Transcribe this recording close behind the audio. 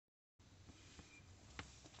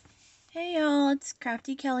Hey y'all, it's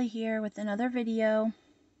Crafty Kelly here with another video.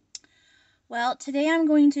 Well, today I'm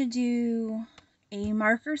going to do a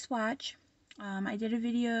marker swatch. I did a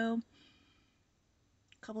video a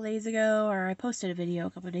couple days ago, or I posted a video a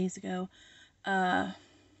couple days ago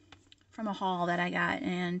from a haul that I got,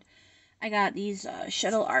 and I got these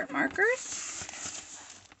Shuttle Art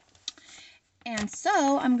markers. And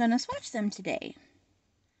so I'm going to swatch them today.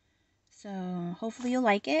 So hopefully you'll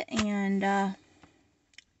like it, and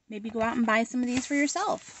maybe go out and buy some of these for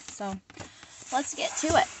yourself. So let's get to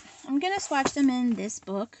it. I'm going to swatch them in this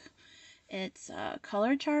book. It's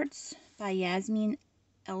Color Charts by Yasmin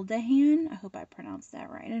Eldahan. I hope I pronounced that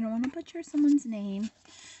right. I don't want to butcher someone's name.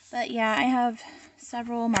 But yeah, I have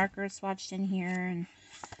several markers swatched in here, and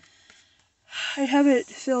I haven't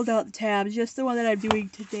filled out the tabs, just the one that I'm doing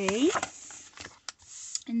today.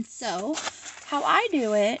 And so, how I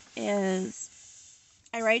do it is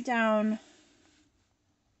I write down,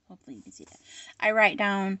 hopefully you can see that, I write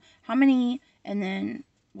down how many and then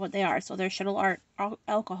what they are. So they're Shuttle Art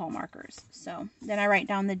alcohol markers. So then I write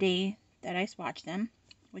down the day that I swatch them,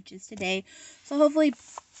 which is today. So hopefully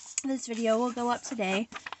this video will go up today.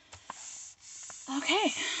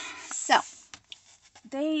 Okay, so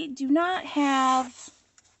they do not have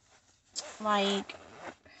like,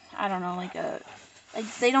 I don't know, like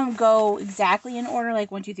they don't go exactly in order,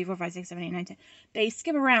 like 1, 2, 3, 4, 5, 6, 7, 8, 9, 10. They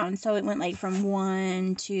skip around, so it went like from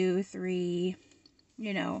 1, 2, 3,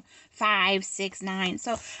 5, 6, 9.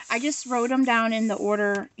 So I just wrote them down in the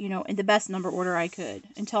order, in the best number order I could,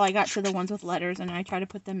 until I got to the ones with letters, and I try to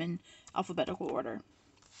put them in alphabetical order.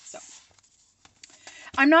 So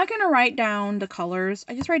I'm not going to write down the colors.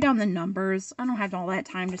 I just write down the numbers. I don't have all that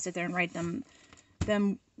time to sit there and write them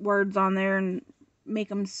words on there and make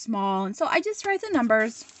them small. And so I just write the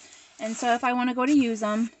numbers. And so if I want to go to use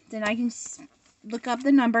them, then I can look up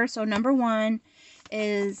the number. So number 1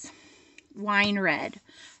 is wine red.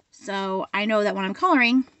 So I know that when I'm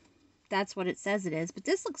coloring, that's what it says it is. But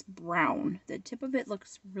this looks brown. The tip of it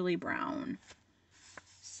looks really brown.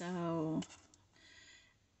 So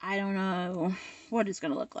I don't know what it's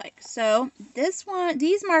going to look like. So these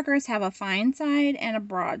markers have a fine side and a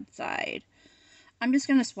broad side. I'm just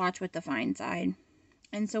going to swatch with the fine side.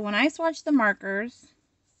 And so when I swatch the markers,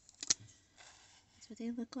 that's what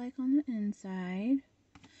they look like on the inside.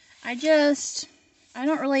 I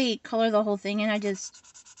don't really color the whole thing in. I just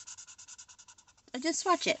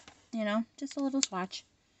swatch it, just a little swatch.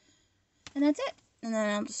 And that's it. And then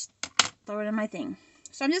I'll just throw it in my thing.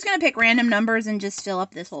 So I'm just going to pick random numbers and just fill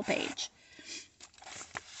up this whole page.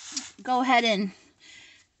 Go ahead and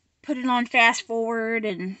put it on fast forward,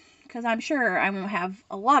 and because I'm sure I won't have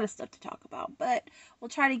a lot of stuff to talk about, but we'll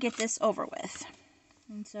try to get this over with.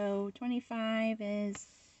 And so 25 is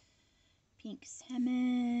pink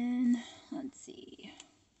salmon. Let's see.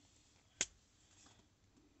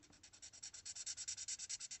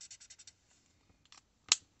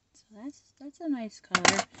 So that's a nice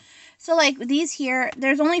color. So like these here,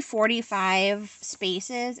 there's only 45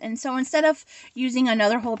 spaces, and so instead of using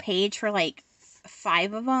another whole page for like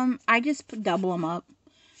 5 of them, I just double them up.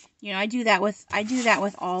 I do that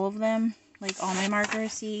with all of them, like all my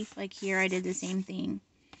markers. See, like here I did the same thing.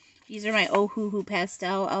 These are my Ohuhu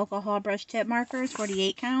Pastel alcohol brush tip markers,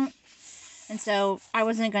 48 count. And so I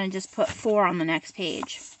wasn't going to just put 4 on the next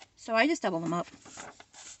page. So I just double them up.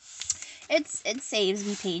 It saves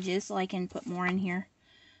me pages so I can put more in here.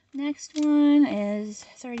 Next one is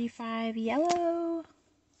 35 yellow.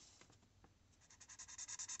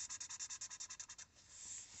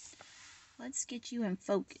 Let's get you in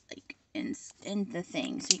focus, like in the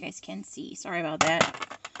thing, so you guys can see. Sorry about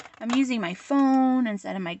that. I'm using my phone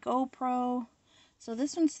instead of my GoPro. So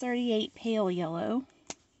this one's 38 pale yellow.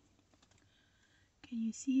 Can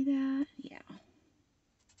you see that? Yeah.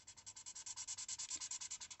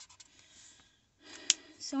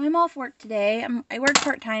 So I'm off work today. I work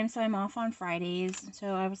part-time, so I'm off on Fridays.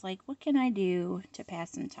 So I was like, what can I do to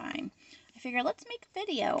pass some time? I figured, let's make a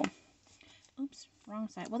video. Oops, wrong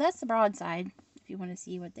side. Well, that's the broad side, if you want to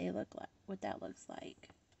see what they look like, what that looks like.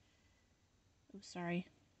 Oops, sorry.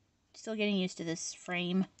 Still getting used to this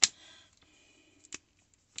frame.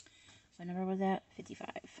 What number was that? 55.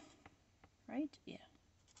 Right? Yeah.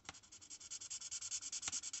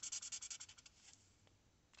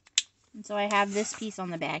 And so I have this piece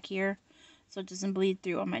on the back here, so it doesn't bleed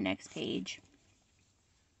through on my next page.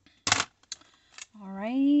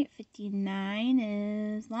 Alright, 59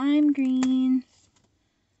 is lime green.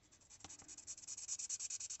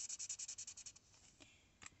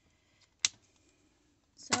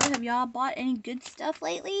 So have y'all bought any good stuff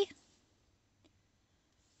lately?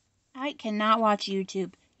 I cannot watch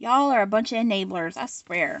YouTube. Y'all are a bunch of enablers, I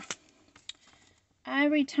swear.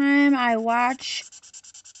 Every time I watch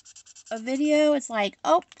a video, it's like,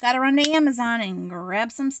 oh, gotta run to Amazon and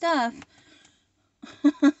grab some stuff.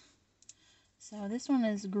 So this one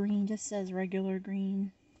is green, just says regular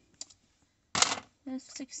green. This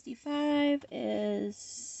 65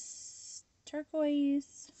 is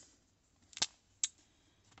turquoise.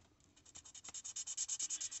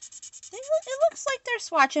 It looks like they're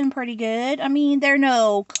swatching pretty good. I mean, they're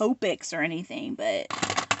no Copics or anything, but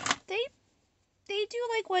they do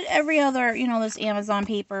like what every other, you know, this Amazon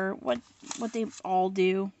paper, what they all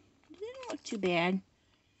do. They don't look too bad.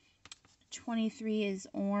 23 is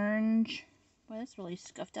orange. Boy, that's really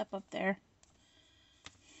scuffed up there.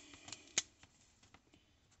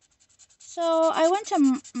 So I went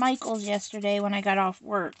to Michael's yesterday when I got off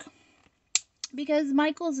work because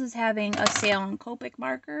Michael's is having a sale on Copic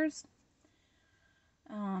markers.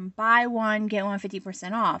 Buy one, get one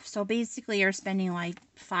 50% off. So basically you're spending like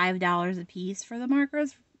 $5 a piece for the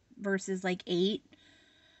markers versus like $8.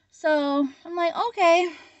 So I'm like,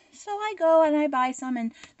 okay. So I go and I buy some,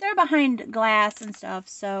 and they're behind glass and stuff.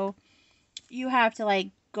 So you have to like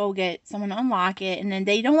go get someone to unlock it, and then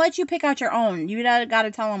they don't let you pick out your own. You got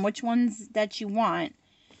to tell them which ones that you want,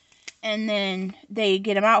 and then they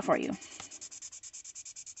get them out for you.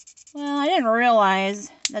 Well, I didn't realize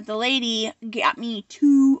that the lady got me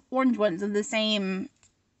 2 orange ones of the same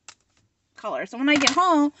color. So when I get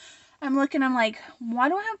home, I'm looking, I'm like, why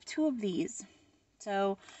do I have 2 of these?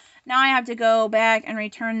 So now I have to go back and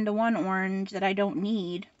return the one orange that I don't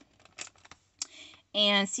need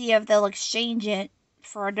and see if they'll exchange it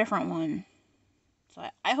for a different one. So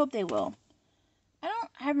I hope they will. I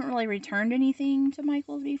haven't really returned anything to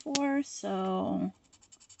Michael's before, so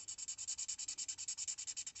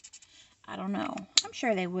I don't know. I'm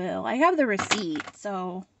sure they will. I have the receipt,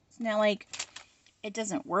 so it's not like it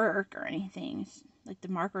doesn't work or anything. It's like the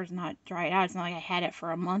marker's not dried out. It's not like I had it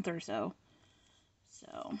for a month or so.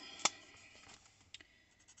 So,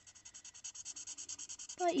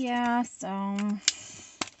 but yeah, so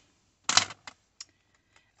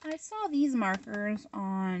I saw these markers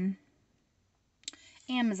on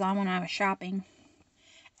Amazon when I was shopping,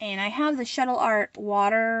 and I have the Shuttle Art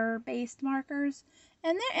water-based markers,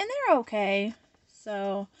 and they're okay.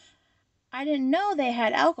 So I didn't know they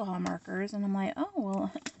had alcohol markers, and I'm like, oh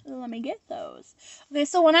well, let me get those. Okay,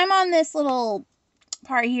 so when I'm on this little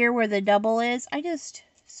part here where the double is, I just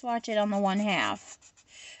swatch it on the 1/2.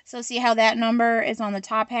 So see how that number is on the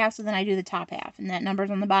top half, so then I do the top half, and that number's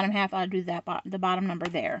on the bottom half, I'll do that the bottom number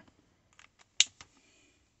there.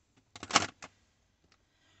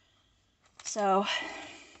 So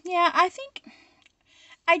yeah, I think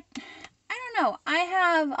I don't know. I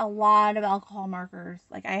have a lot of alcohol markers.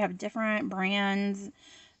 Like, I have different brands,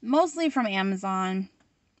 mostly from Amazon.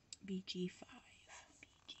 BG5.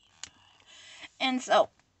 And so,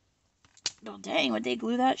 oh dang, would they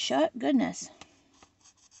glue that shut? Goodness.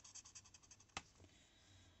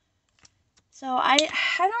 So I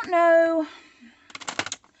don't know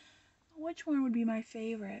which one would be my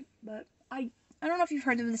favorite, but I don't know if you've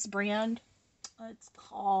heard of this brand. It's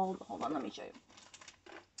called, hold on, let me show you.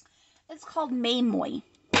 It's called Maymoy.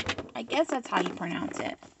 I guess that's how you pronounce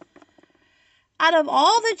it. Out of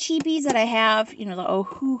all the cheapies that I have, you know, the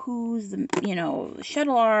Ohuhus, the, you know,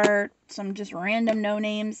 Shuttle Art, some just random no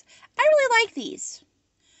names, I really like these.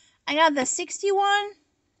 I got the 61,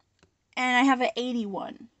 and I have an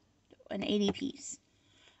 81, an 80 piece.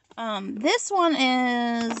 This one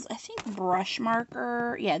is, I think, brush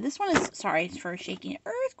marker. Yeah, this one is, sorry for shaking,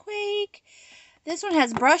 earthquake. This one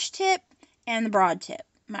has brush tip and the broad tip.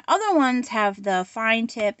 My other ones have the fine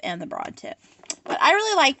tip and the broad tip. But I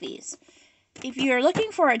really like these. If you're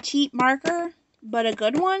looking for a cheap marker, but a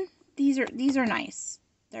good one, these are nice.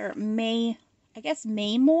 They're I guess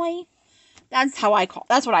Maymoy. That's what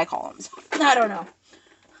I call them. I don't know.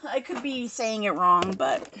 I could be saying it wrong,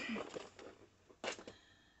 but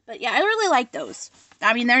yeah, I really like those.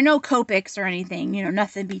 I mean, they're no Copics or anything. You know,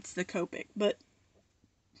 nothing beats the Copic, but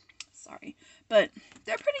sorry. But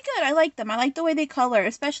they're pretty good. I like them. I like the way they color,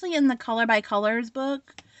 especially in the Color by Colors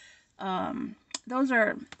book.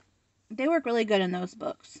 They work really good in those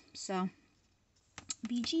books. So,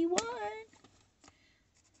 BG1.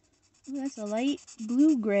 Ooh, that's a light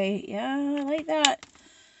blue-gray. Yeah, I like that.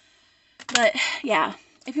 But, yeah.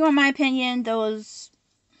 If you want my opinion, those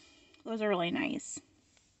are really nice.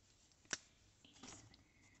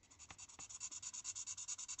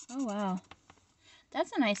 Oh, wow.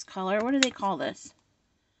 That's a nice color. What do they call this?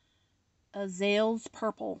 Azale's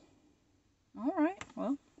Purple. Alright,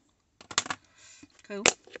 well. Cool.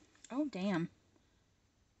 Oh, damn.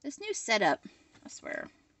 This new setup, I swear.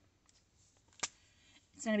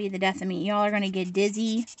 It's going to be the death of me. Y'all are going to get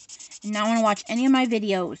dizzy and not want to watch any of my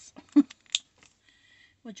videos.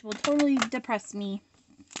 Which will totally depress me.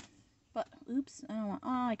 But, oops, I don't want,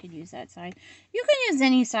 oh, I could use that side. You can use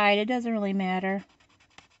any side. It doesn't really matter.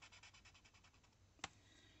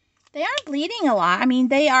 They aren't bleeding a lot. I mean,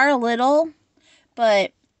 they are a little,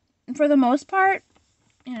 but for the most part,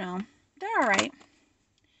 you know, they're alright.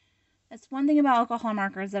 That's one thing about alcohol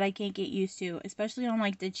markers that I can't get used to, especially on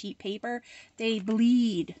like the cheap paper. They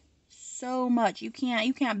bleed so much. You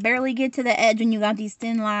can't barely get to the edge when you got these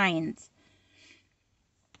thin lines.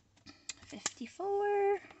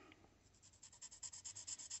 54.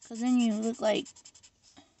 Because then you look like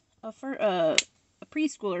a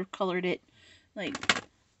preschooler colored it, like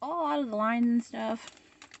all out of the lines and stuff.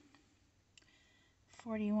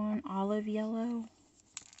 41, olive yellow.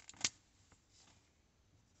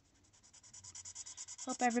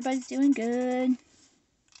 Hope everybody's doing good.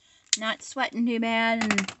 Not sweating too bad,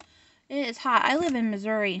 and it is hot. I live in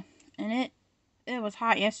Missouri, and it was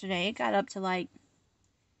hot yesterday. It got up to like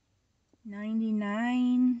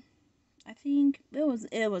 99, I think.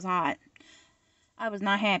 It was hot. I was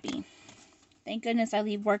not happy. Thank goodness I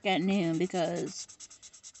leave work at noon, because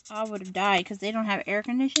I would have died, because they don't have air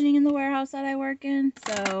conditioning in the warehouse that I work in,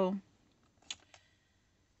 so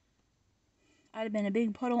I'd have been a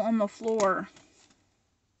big puddle on the floor.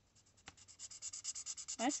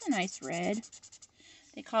 That's a nice red.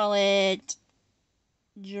 They call it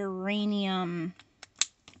geranium.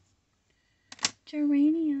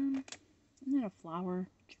 Geranium. Isn't that a flower?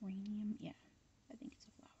 Geranium? Yeah, I think it's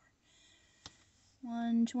a flower.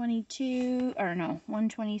 122, or no,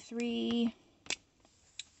 123.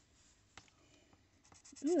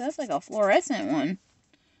 Ooh, that's like a fluorescent one.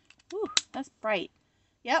 Ooh, that's bright.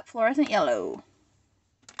 Yep, fluorescent yellow.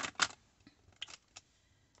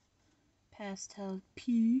 Pastel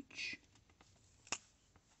peach.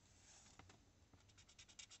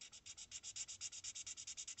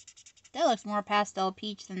 That looks more pastel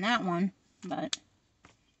peach than that one, but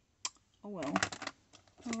oh well.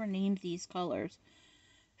 Whoever named these colors.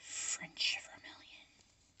 French vermilion.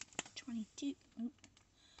 22. Oop.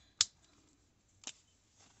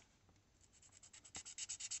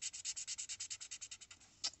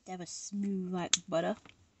 That was smooth like butter.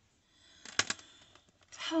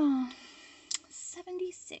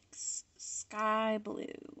 76. Sky blue.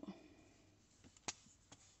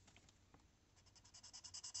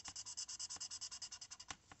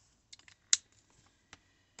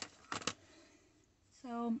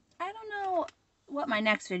 So, I don't know what my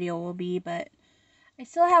next video will be, but I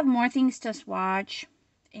still have more things to swatch,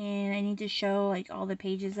 and I need to show like all the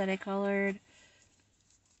pages that I colored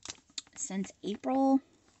since April.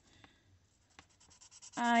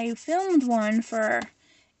 I filmed one for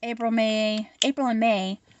April and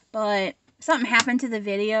May, but something happened to the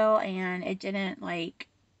video and it didn't like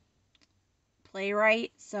play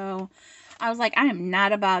right, so I was like, I am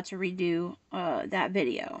not about to redo that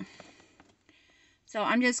video. So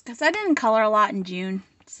I'm just, because I didn't color a lot in June,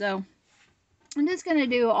 so I'm just gonna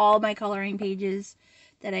do all my coloring pages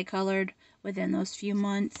that I colored within those few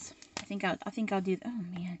months. I think I'll do, oh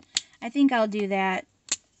man, I think I'll do that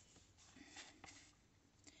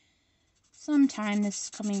sometime this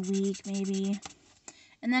coming week, maybe.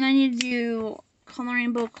 And then I need to do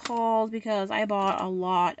coloring book hauls, because I bought a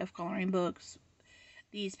lot of coloring books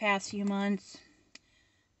these past few months.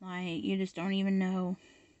 Like, you just don't even know.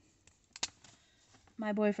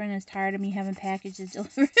 My boyfriend is tired of me having packages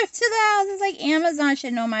delivered to the house. It's like, Amazon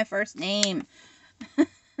should know my first name.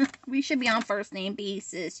 We should be on first name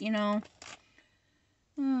basis, you know.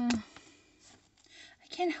 I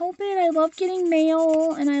can't help it. I love getting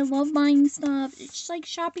mail, and I love buying stuff. It's just like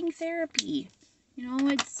shopping therapy. You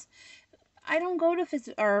know, I don't go to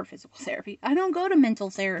physical therapy. I don't go to mental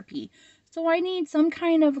therapy. So I need some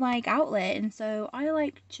kind of like outlet, and so I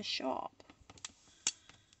like to shop.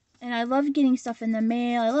 And I love getting stuff in the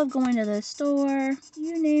mail. I love going to the store.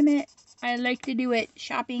 You name it. I like to do it.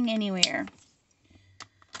 Shopping anywhere.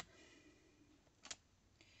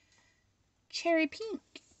 Cherry pink.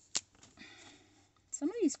 Some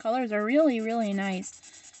of these colors are really, really nice.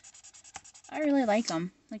 I really like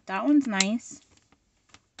them. Like, that one's nice.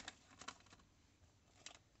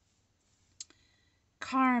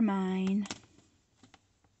 Carmine.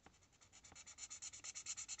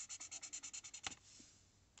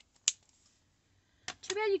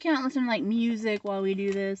 Too bad you can't listen to like music while we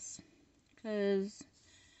do this, because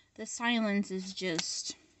the silence is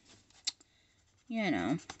just, you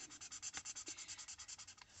know.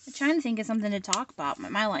 I'm trying to think of something to talk about,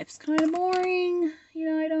 but my life's kind of boring. You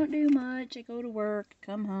know, I don't do much. I go to work,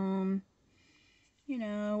 come home, you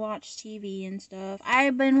know, watch TV and stuff.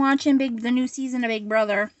 I've been watching the new season of Big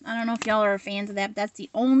Brother. I don't know if y'all are fans of that, but that's the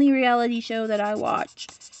only reality show that I watch.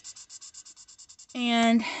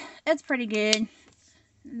 And it's pretty good.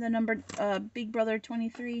 The number, Big Brother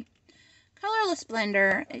 23. Colorless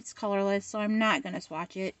Splendor. It's colorless, so I'm not going to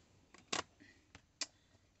swatch it.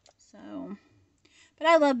 So, but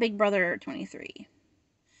I love Big Brother 23.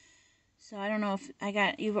 So I don't know if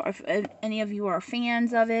if any of you are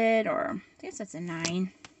fans of it, or I guess that's a 9.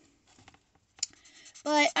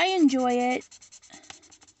 But I enjoy it.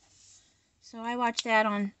 So I watch that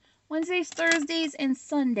on Wednesdays, Thursdays, and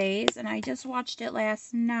Sundays, and I just watched it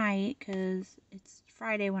last night because it's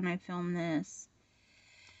Friday when I film this.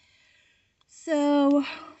 So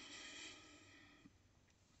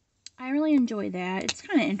I really enjoy that. It's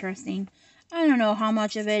kind of interesting. I don't know how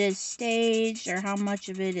much of it is staged or how much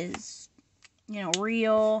of it is, you know,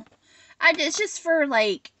 real. It's just for,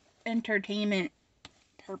 like, entertainment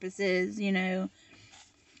purposes, you know,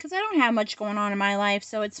 because I don't have much going on in my life,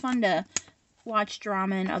 so it's fun to watch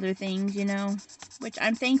drama and other things, you know, which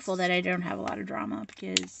I'm thankful that I don't have a lot of drama,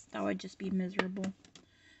 because that would just be miserable.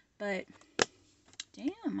 But,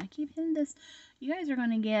 damn, I keep hitting this. You guys are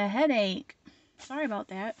going to get a headache. Sorry about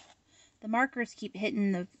that. The markers keep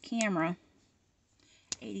hitting the camera.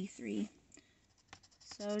 83.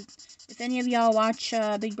 So, if any of y'all watch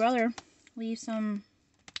Big Brother, leave some,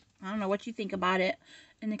 I don't know what you think about it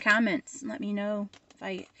in the comments. Let me know if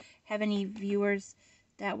I have any viewers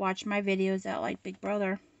that watch my videos that like Big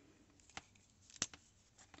Brother.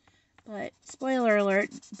 But, spoiler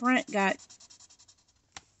alert, Brent got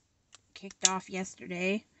kicked off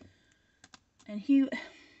yesterday. And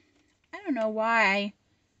I don't know why.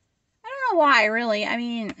 I don't know why, really. I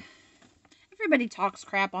mean, everybody talks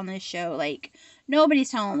crap on this show. Like,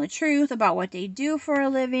 nobody's telling the truth about what they do for a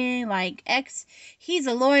living. Like, he's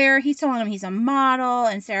a lawyer. He's telling him he's a model.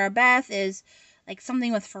 And Sarah Beth is, like,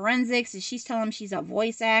 something with forensics. And she's telling him she's a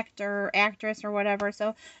voice actress, or whatever.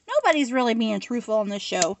 So, nobody's really being truthful on this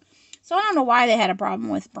show. So, I don't know why they had a problem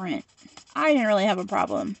with Brent. I didn't really have a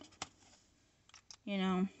problem. You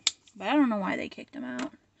know. But I don't know why they kicked him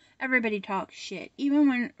out. Everybody talks shit. Even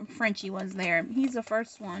when Frenchie was there. He's the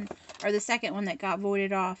first one, or the second one that got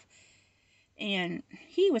voted off. And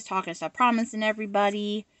he was talking stuff, promising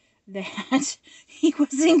everybody that he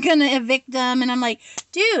wasn't going to evict them. And I'm like,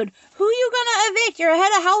 dude, who you going to evict? You're a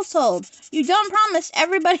head of household. You done promised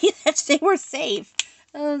everybody that they were safe.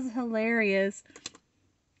 That was hilarious.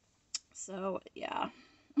 So, yeah.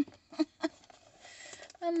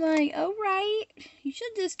 I'm like, oh, right. You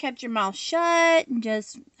should just kept your mouth shut and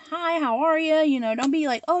just, hi, how are you? You know, don't be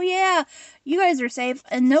like, oh, yeah, you guys are safe.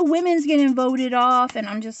 And no women's getting voted off. And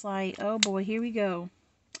I'm just like, oh, boy, here we go.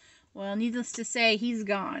 Well, needless to say, he's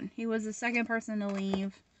gone. He was the second person to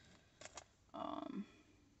leave.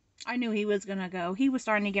 I knew he was going to go. He was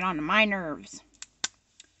starting to get on my nerves.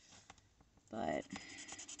 But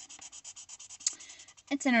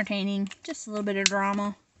it's entertaining. Just a little bit of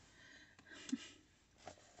drama.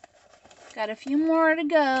 Got a few more to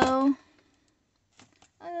go.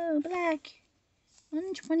 Oh, black.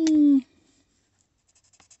 120.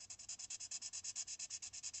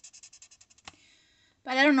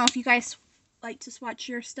 But I don't know if you guys like to swatch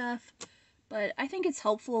your stuff. But I think it's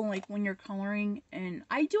helpful, like, when you're coloring. And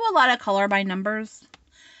I do a lot of color by numbers.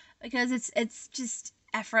 Because it's just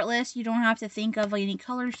effortless. You don't have to think of, like, any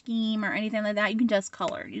color scheme or anything like that. You can just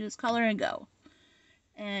color. You just color and go.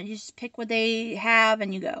 And you just pick what they have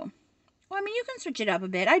and you go. Well, I mean, you can switch it up a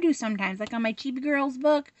bit. I do sometimes. Like on my Chibi Girls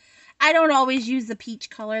book, I don't always use the peach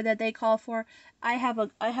color that they call for. I have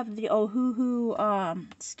the Ohuhu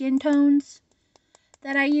skin tones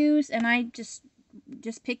that I use, and I just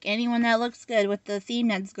pick anyone that looks good with the theme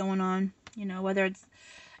that's going on. You know, whether it's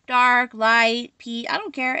dark, light, peach, I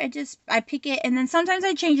don't care. I pick it, and then sometimes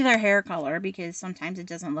I change their hair color because sometimes it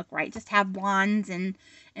doesn't look right. Just have blondes and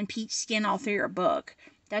peach skin all through your book.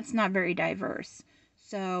 That's not very diverse.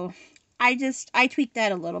 So I tweaked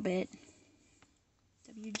that a little bit.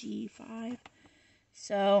 WG5.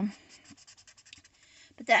 So,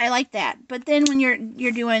 but I like that. But then when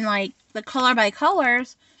you're doing like the color by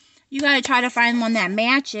colors, you got to try to find one that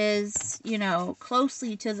matches, you know,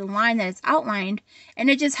 closely to the line that it's outlined. And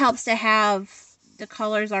it just helps to have the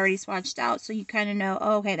colors already swatched out. So you kind of know,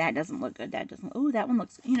 oh, okay, that doesn't look good. That doesn't, oh, that one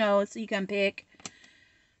looks, you know, so you can pick.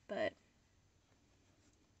 But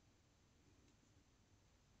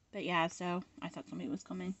yeah, so I thought somebody was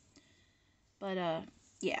coming. But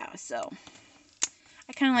yeah, so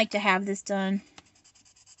I kind of like to have this done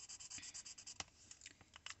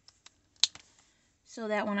so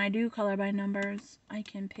that when I do color by numbers, I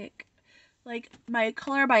can pick like my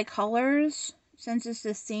color by colors since it's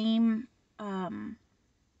the same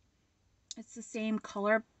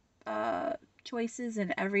color choices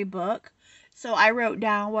in every book. So I wrote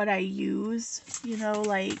down what I use, you know,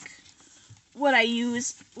 like what I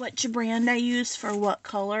use, which brand I use for what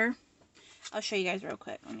color. I'll show you guys real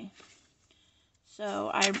quick. So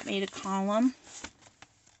I made a column.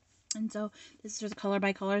 And so this is just color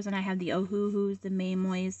by colors, and I have the Ohuhus, the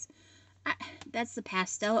Maymoys. That's the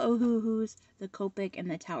pastel Ohuhus, the Copic, and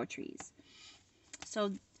the Tower Trees.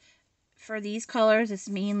 So for these colors, it's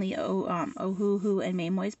mainly Ohuhu and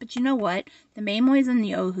Maymoys. But you know what? The Maymoys and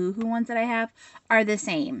the Ohuhu ones that I have are the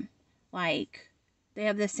same. Like, they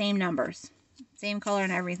have the same numbers. Same color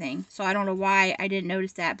and everything. So I don't know why I didn't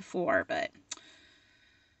notice that before, but...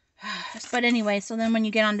 But anyway, so then when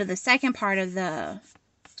you get onto the second part of the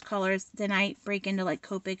colors, then I break into like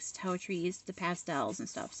Copics, Tower Trees, the pastels and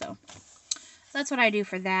stuff. So that's what I do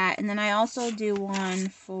for that. And then I also do one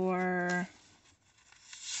for...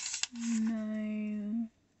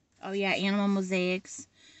 Oh yeah, animal mosaics.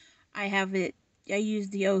 I use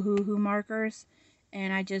the Ohuhu markers,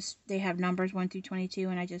 and they have numbers 1 through 22,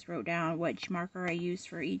 and I just wrote down which marker I use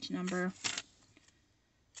for each number,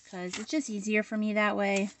 because it's just easier for me that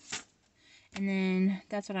way. And then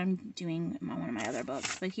that's what I'm doing in one of my other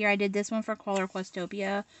books. But here I did this one for Color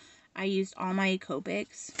Questopia. I used all my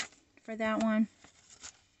Copics for that one.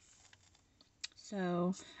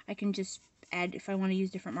 So I can just add, if I want to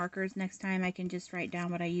use different markers next time, I can just write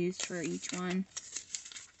down what I used for each one.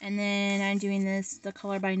 And then I'm doing the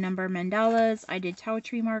color by number mandalas. I did Tower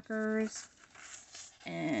Tree markers.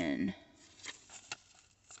 And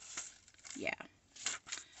yeah.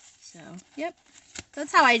 So, yep.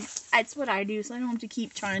 That's what I do, so I don't have to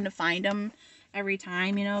keep trying to find them every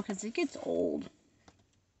time, you know, because it gets old.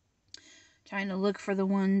 Trying to look for the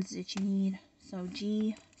ones that you need. So what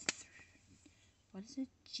is it?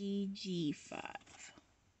 GG5.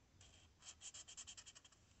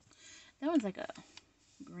 That one's like a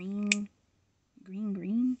green.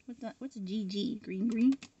 What's a GG?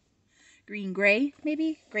 Green gray,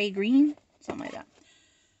 maybe? Gray green? Something like that.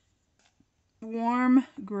 Warm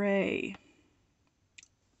gray.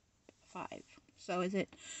 5. So is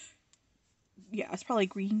it? Yeah, it's probably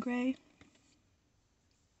green gray.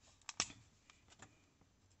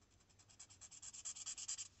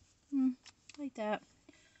 Like that.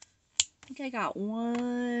 I think I got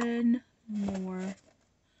one more.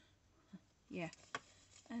 Yeah,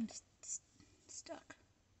 I'm stuck.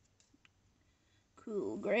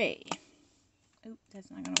 Cool gray. Oop,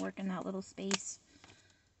 that's not gonna work in that little space.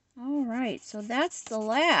 Alright, so that's the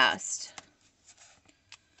last.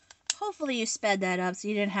 Hopefully you sped that up so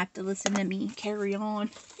you didn't have to listen to me carry on.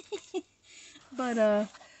 But,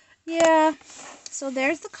 yeah. So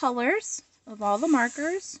there's the colors of all the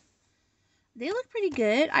markers. They look pretty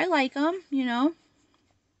good. I like them, you know.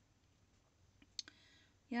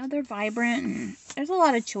 Yeah, they're vibrant. And there's a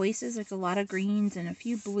lot of choices. Like a lot of greens and a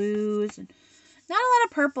few blues. And not a lot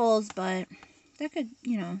of purples, but that could,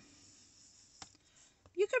 you know.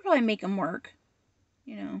 You could probably make them work.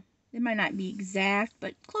 You know. They might not be exact,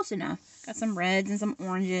 but close enough. Got some reds and some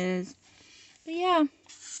oranges. But yeah,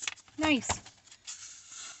 nice.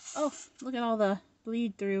 Oh, look at all the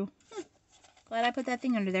bleed through. Glad I put that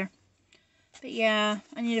thing under there. But yeah,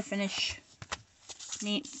 I need to finish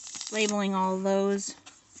labeling all of those.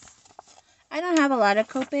 I don't have a lot of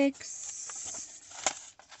Copics.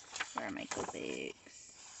 Where are my Copics?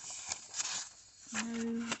 No,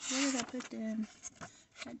 where did I put them?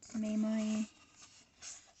 That's Maymoy.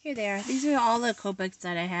 Here they are. These are all the Copics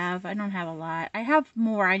that I have. I don't have a lot. I have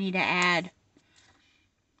more I need to add.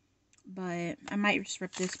 But I might just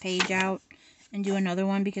rip this page out and do another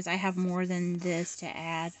one because I have more than this to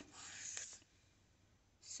add.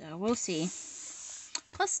 So we'll see.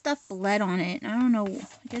 Plus stuff bled on it. I don't know.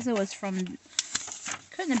 I guess it was from...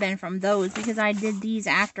 Couldn't have been from those because I did these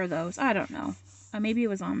after those. I don't know. Maybe it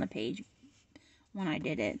was on the page when I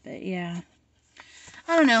did it. But yeah.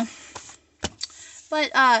 I don't know.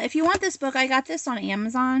 But if you want this book, I got this on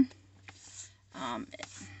Amazon.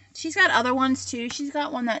 She's got other ones too. She's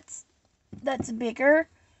got one that's bigger.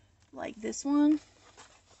 Like this one.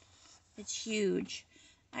 It's huge.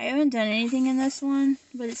 I haven't done anything in this one,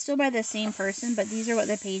 but it's still by the same person, but these are what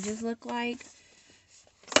the pages look like.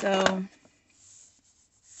 So,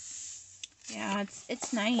 yeah,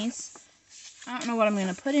 it's nice. I don't know what I'm going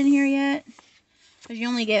to put in here yet, because you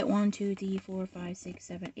only get 1, 2, 3, 4, 5, 6,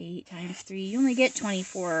 7, 8 times 3. You only get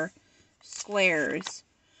 24 squares,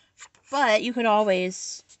 but you could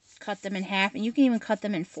always cut them in half, and you can even cut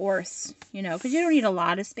them in fourths, you know, because you don't need a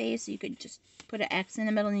lot of space. So you could just put an X in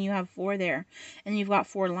the middle and you have 4 there, and you've got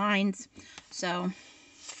 4 lines. So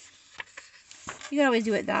You could always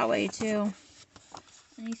do it that way too.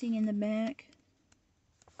 Anything in the back?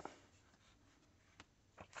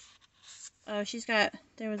 Oh, she's got,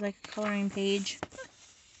 there was like a coloring page.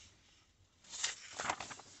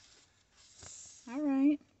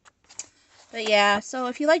 Alright. But yeah, so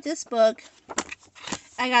if you like this book,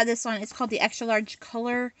 I got this one. It's called the Extra Large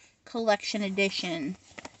Color Collection Edition.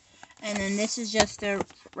 And then this is just a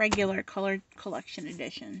regular color collection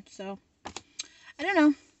edition. So, I don't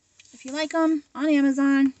know. If you like them on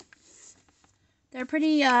Amazon, they're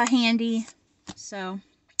pretty handy. So,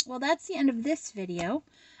 well, that's the end of this video.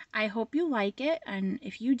 I hope you like it. And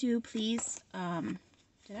if you do, please,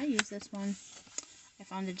 did I use this one? I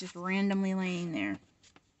found it just randomly laying there.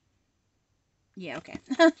 Yeah, okay.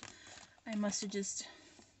 I must have just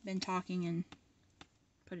been talking and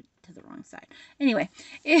put it to the wrong side. Anyway,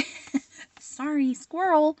 sorry,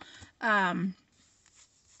 squirrel.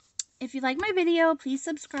 If you like my video, please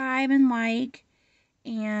subscribe and like.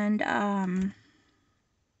 And,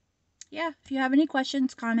 yeah, if you have any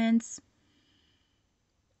questions, comments,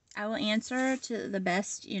 I will answer to the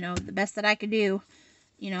best, you know, the best that I could do.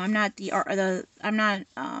 You know, I'm not I'm not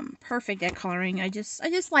perfect at coloring. I just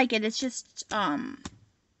like it. It's just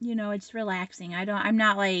you know, it's relaxing. I'm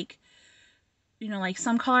not like, you know, like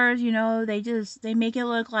some colors, you know, they make it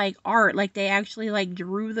look like art, like they actually like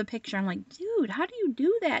drew the picture. I'm like, dude, how do you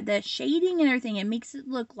do that? The shading and everything, it makes it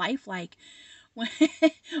look lifelike.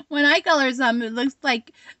 When I color something, it looks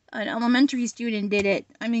like an elementary student did it.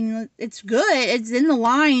 I mean, it's good. It's in the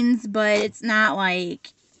lines, but it's not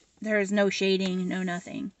like there's no shading, no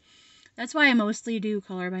nothing. That's why I mostly do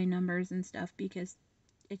color by numbers and stuff, because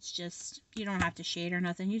it's just, you don't have to shade or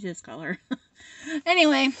nothing. You just color.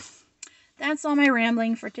 Anyway, that's all my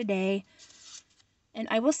rambling for today. And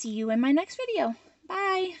I will see you in my next video.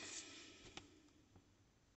 Bye.